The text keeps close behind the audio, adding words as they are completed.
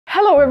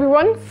Hello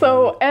everyone!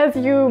 So as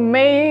you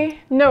may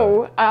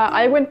know,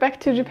 I went back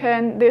to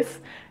Japan this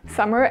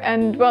summer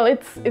and well,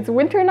 it's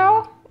winter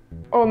now,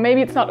 or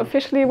maybe it's not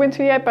officially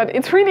winter yet, but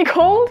it's really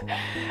cold.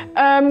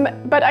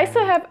 But I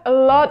still have a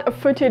lot of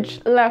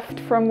footage left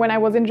from when I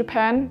was in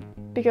Japan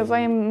because I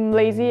am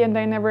lazy and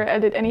I never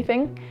edit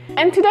anything.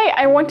 And today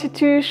I wanted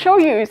to show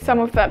you some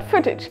of that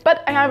footage.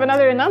 But I have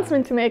another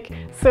announcement to make.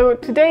 So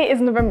today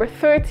is November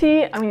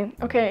 30. I mean,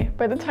 okay,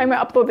 by the time I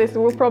upload this, it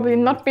will probably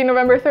not be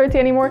November 30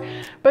 anymore.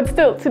 But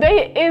still,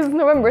 today is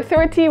November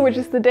 30, which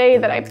is the day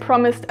that I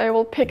promised I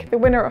will pick the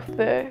winner of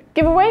the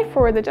giveaway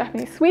for the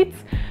Japanese sweets.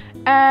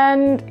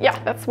 And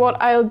yeah, that's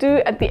what I'll do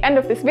at the end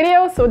of this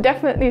video, so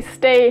definitely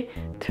stay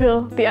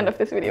till the end of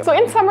this video. So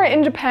in summer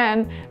in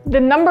Japan, the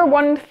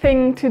 #1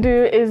 thing to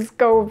do is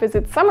go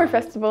visit summer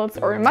festivals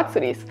or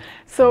matsuris.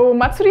 So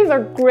matsuris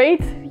are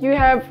great. You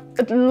have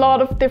a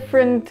lot of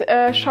different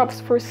shops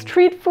for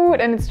street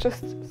food and it's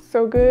just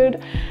so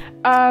good.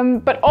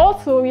 But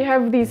also you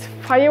have these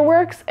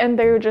fireworks and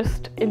they're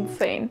just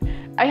insane.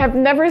 I have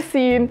never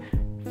seen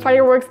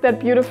fireworks that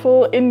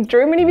beautiful in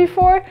Germany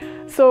before.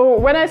 So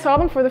when I saw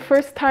them for the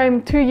first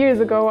time 2 years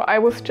ago, I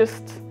was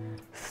just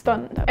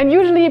stunned. And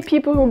usually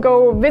people who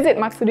go visit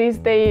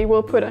matsuris, they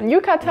will put on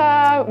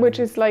yukata, which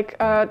is like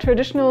a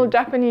traditional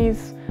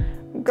Japanese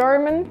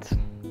garment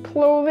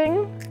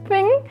clothing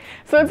thing.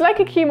 So it's like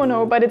a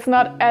kimono, but it's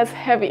not as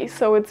heavy,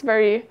 so it's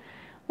very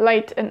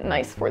light and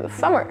nice for the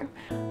summer.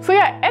 So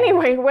yeah,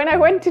 anyway, when I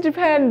went to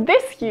Japan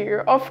this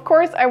year, of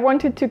course I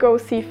wanted to go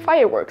see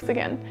fireworks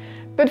again.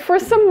 But for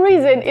some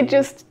reason, it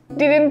just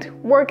didn't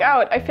work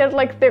out. I felt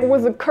like there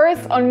was a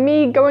curse on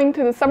me going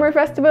to the summer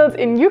festivals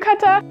in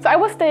yukata. So I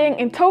was staying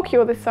in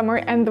Tokyo this summer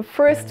and the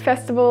first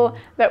festival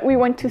that we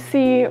went to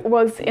see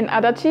was in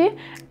Adachi.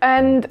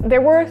 And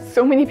there were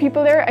so many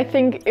people there. I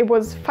think it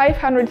was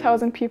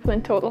 500,000 people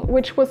in total,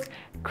 which was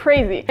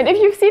crazy. And if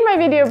you've seen my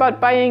video about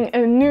buying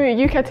a new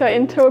yukata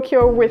in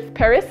Tokyo with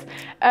Paris,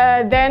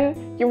 then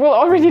you will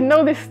already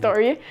know this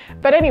story.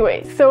 But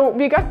anyway, so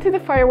we got to the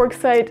fireworks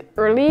site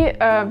early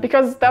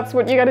because that's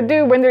what you gotta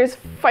do when there's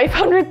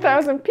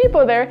 500,000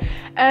 people there.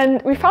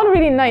 And we found a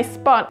really nice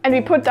spot and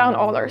we put down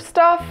all our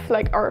stuff,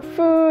 like our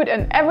food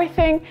and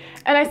everything.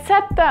 And I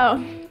sat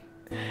down.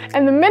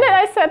 And the minute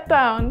I sat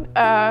down,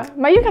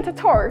 my yukata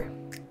tore.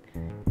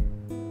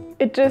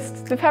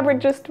 The fabric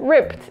just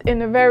ripped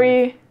in a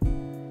very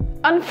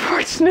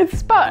unfortunate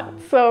spot.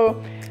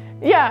 So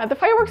yeah, the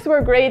fireworks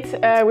were great.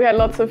 We had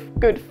lots of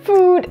good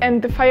food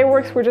and the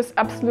fireworks were just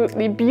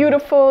absolutely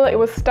beautiful. It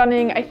was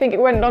stunning. I think it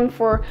went on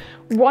for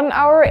 1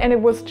 hour and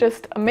it was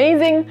just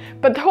amazing.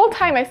 But the whole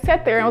time I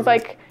sat there and I was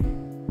like,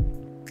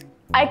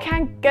 I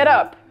can't get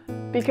up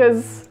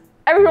because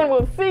everyone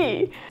will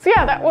see. So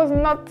yeah, that was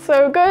not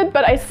so good,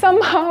 but I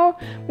somehow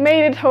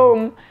made it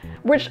home,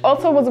 which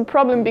also was a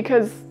problem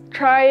because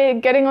try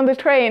getting on the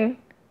train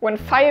when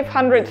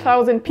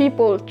 500,000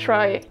 people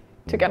try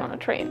to get on a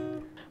train.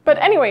 But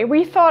anyway,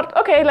 we thought,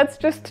 okay, let's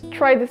just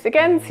try this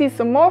again, see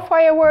some more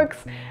fireworks.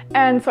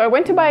 And so I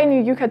went to buy a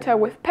new yukata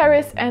with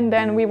Paris and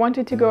then we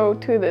wanted to go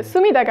to the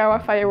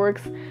Sumidagawa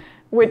fireworks,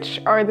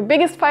 which are the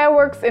biggest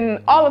fireworks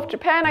in all of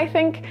Japan, I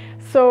think.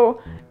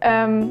 So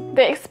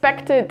they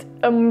expected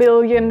 1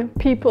 million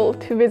people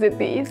to visit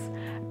these.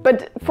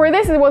 But for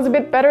this it was a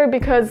bit better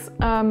because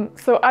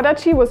so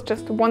Adachi was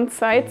just one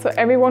side, so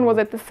everyone was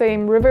at the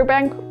same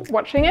riverbank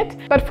watching it.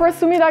 But for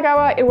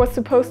Sumidagawa it was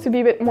supposed to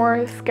be a bit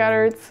more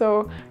scattered,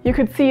 so you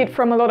could see it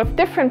from a lot of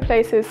different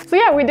places. So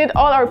yeah, we did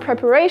all our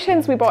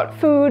preparations, we bought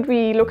food,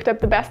 we looked up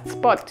the best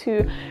spot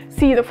to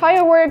see the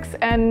fireworks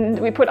and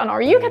we put on our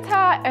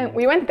yukata and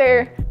we went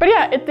there. But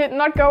yeah, it did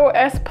not go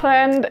as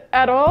planned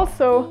at all,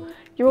 so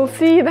you will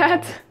see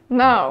that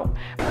now.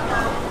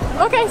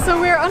 Okay, so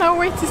we're on our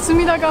way to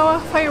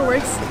Sumidagawa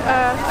fireworks.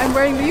 I'm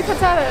wearing the yukata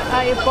that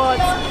I bought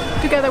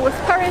together with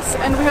Paris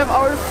and we have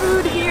our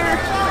food here.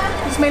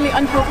 It's mainly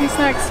unhealthy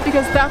snacks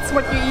because that's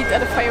what you eat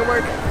at a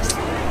firework.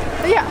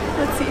 But yeah,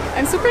 let's see.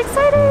 I'm super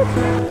excited!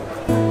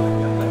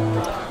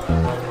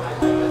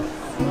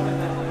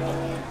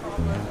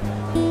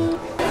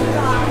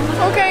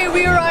 Okay,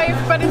 we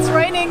arrived, but it's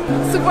raining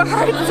super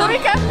hard, so we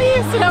can't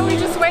leave. So now we're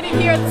just waiting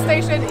here at the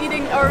station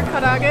eating our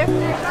karage.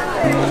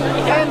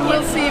 And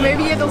we'll see,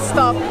 maybe it'll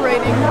stop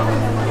raining.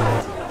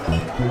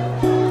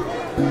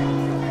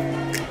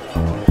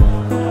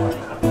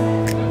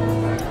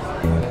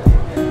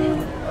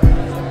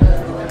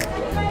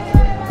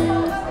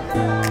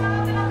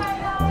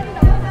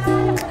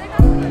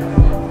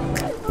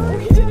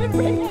 We didn't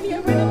bring any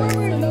of it,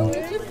 so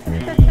we're just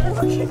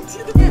walking to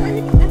the back.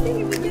 I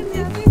think we can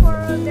definitely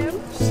borrow them.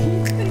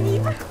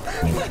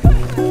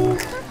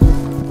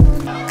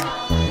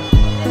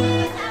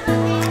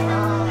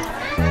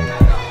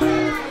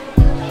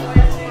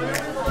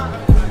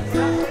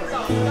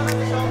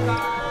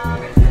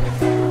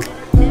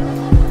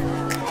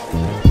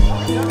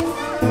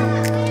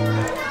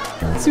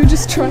 So we're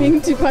just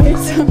trying to buy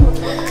some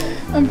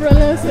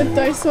umbrellas at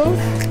Daiso,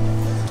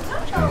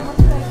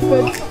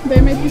 but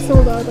they might be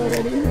sold out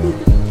already.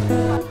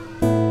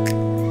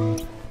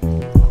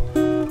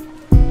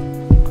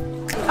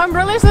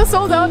 Umbrellas are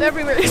sold out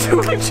everywhere, so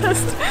we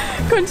just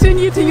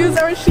continue to use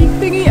our sheet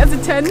thingy as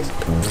a tent.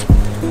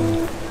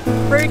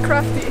 Very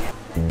crafty.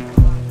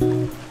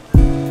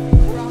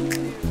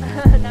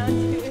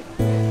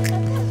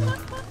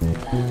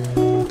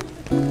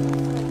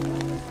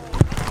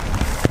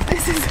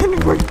 This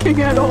isn't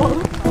working at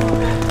all.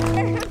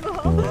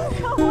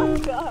 Oh my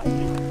god.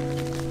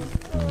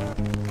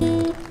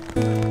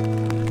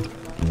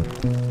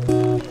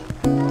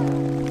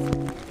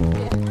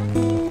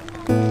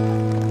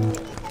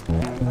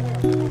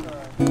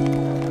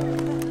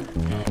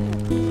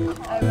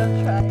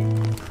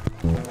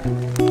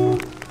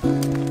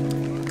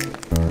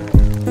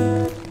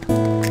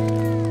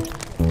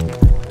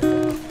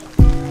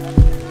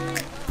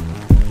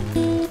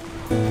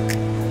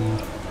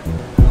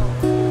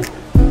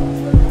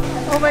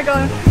 Oh my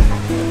god.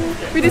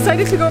 We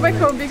decided to go back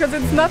home because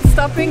it's not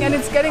stopping and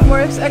it's getting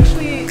worse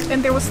actually,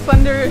 and there was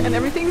thunder and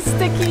everything's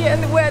sticky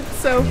and wet,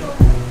 so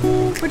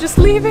we're just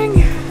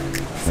leaving.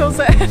 So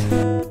sad.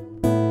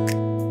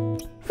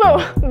 So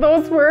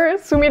those were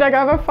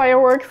Sumidagawa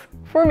fireworks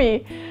for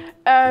me.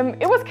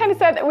 It was kind of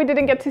sad that we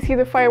didn't get to see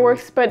the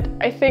fireworks, but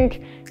I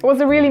think it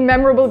was a really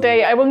memorable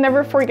day. I will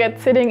never forget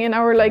sitting in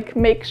our like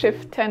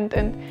makeshift tent,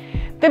 and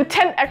the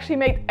tent actually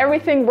made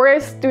everything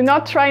worse. Do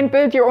not try and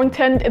build your own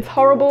tent, it's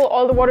horrible.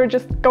 All the water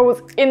just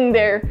goes in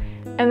there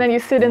and then you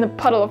sit in a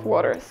puddle of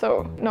water.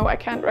 So no, I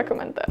can't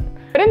recommend that.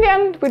 But in the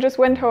end, we just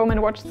went home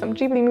and watched some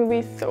Ghibli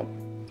movies, so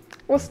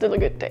it was still a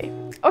good day.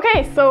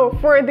 Okay, so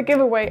for the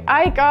giveaway,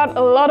 I got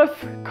a lot of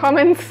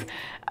comments.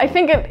 I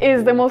think it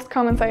is the most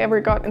comments I ever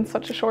got in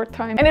such a short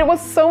time. And it was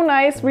so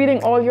nice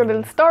reading all your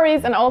little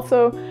stories and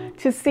also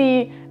to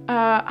see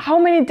how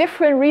many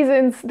different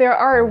reasons there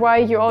are why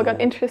you all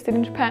got interested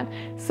in Japan.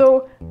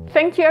 So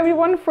thank you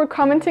everyone for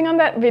commenting on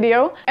that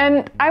video.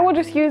 And I will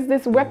just use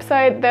this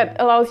website that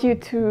allows you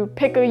to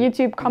pick a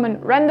YouTube comment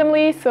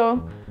randomly.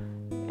 So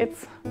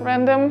it's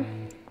random.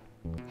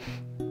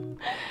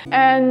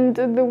 And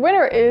the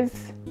winner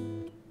is,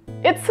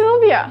 it's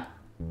Sylvia.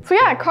 So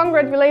yeah,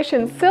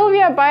 congratulations.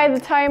 Sylvia, by the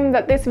time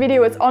that this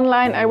video is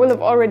online, I will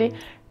have already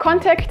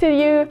contacted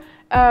you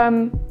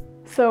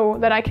so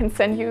that I can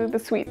send you the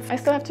sweets. I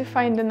still have to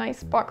find a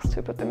nice box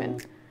to put them in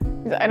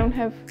because I don't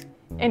have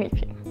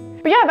anything.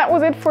 But yeah, that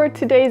was it for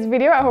today's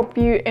video. I hope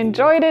you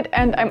enjoyed it,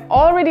 and I'm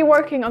already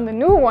working on the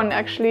new one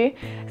actually.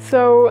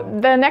 So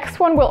the next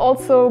one will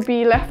also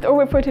be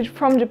leftover footage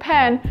from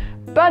Japan,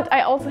 but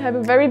I also have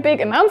a very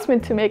big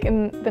announcement to make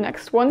in the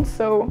next one,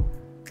 so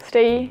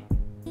stay.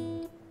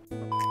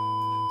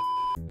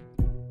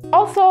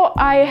 Also,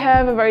 I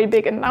have a very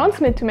big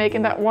announcement to make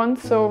in that one,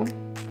 so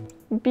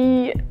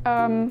be,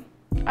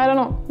 I don't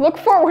know, look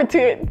forward to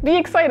it, be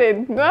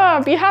excited,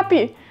 be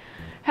happy,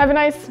 have a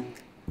nice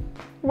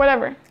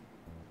whatever.